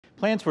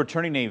Plans for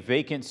turning a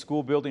vacant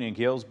school building in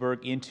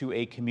Galesburg into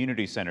a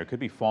community center could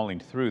be falling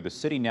through. The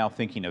city now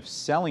thinking of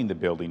selling the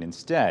building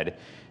instead.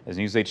 As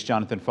News 8's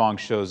Jonathan Fong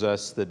shows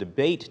us, the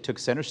debate took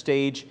center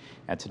stage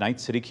at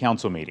tonight's city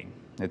council meeting.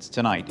 It's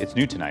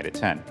new tonight at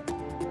 10.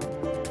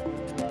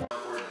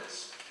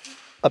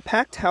 A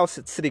packed house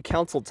at City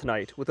Council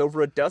tonight with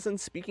over a dozen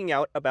speaking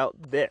out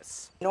about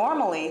this.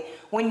 Normally,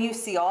 when you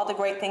see all the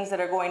great things that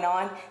are going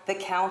on, the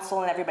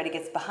council and everybody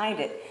gets behind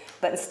it.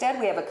 But instead,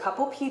 we have a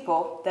couple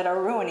people that are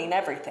ruining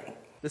everything.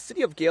 The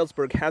city of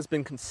Galesburg has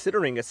been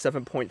considering a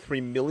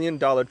 $7.3 million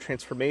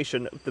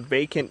transformation of the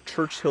vacant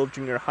Churchill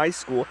Junior High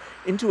School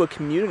into a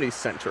community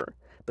center.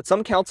 But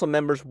some council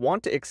members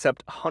want to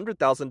accept a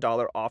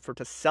 $100,000 offer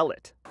to sell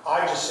it.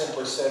 I just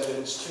simply said that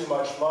it's too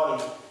much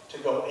money to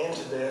go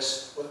into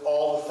this with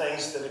all the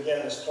things that,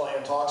 again, this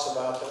plan talks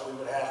about that we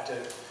would have to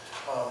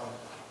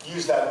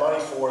use that money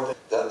for.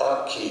 The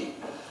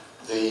upkeep,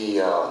 the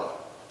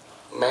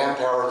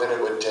manpower that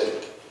it would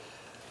take.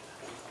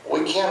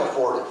 We can't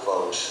afford it,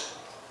 folks,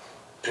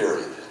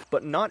 period.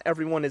 But not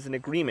everyone is in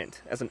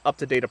agreement, as an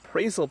up-to-date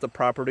appraisal of the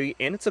property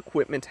and its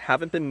equipment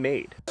haven't been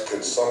made.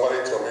 Can somebody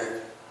tell me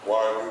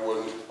why we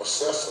wouldn't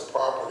assess the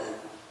property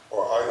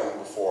or item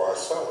before I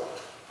sell it?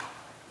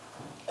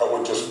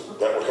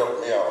 That would help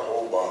me out a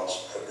whole bunch.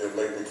 It'd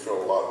make me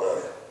feel a lot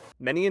better.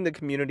 Many in the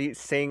community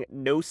saying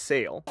no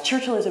sale.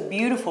 Churchill is a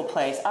beautiful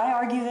place. I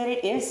argue that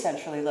it is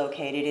centrally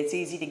located. It's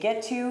easy to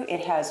get to.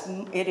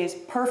 It is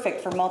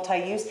perfect for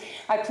multi-use.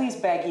 I please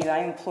beg you, I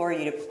implore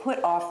you to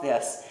put off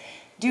this.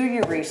 Do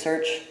your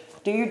research,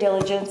 do your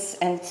diligence,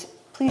 and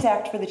please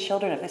act for the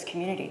children of this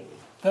community.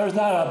 There's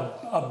not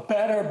a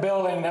better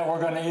building that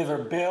we're going to either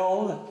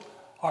build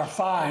or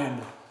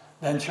find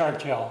than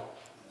Churchill.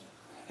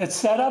 It's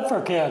set up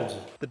for kids.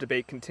 The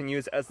debate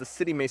continues as the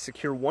city may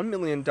secure $1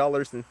 million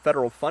in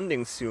federal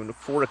funding soon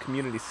for a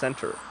community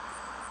center.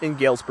 In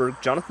Galesburg,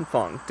 Jonathan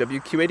Fong,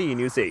 WQAD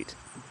News 8.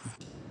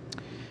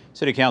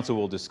 City Council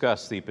will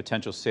discuss the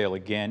potential sale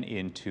again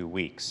in 2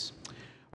 weeks.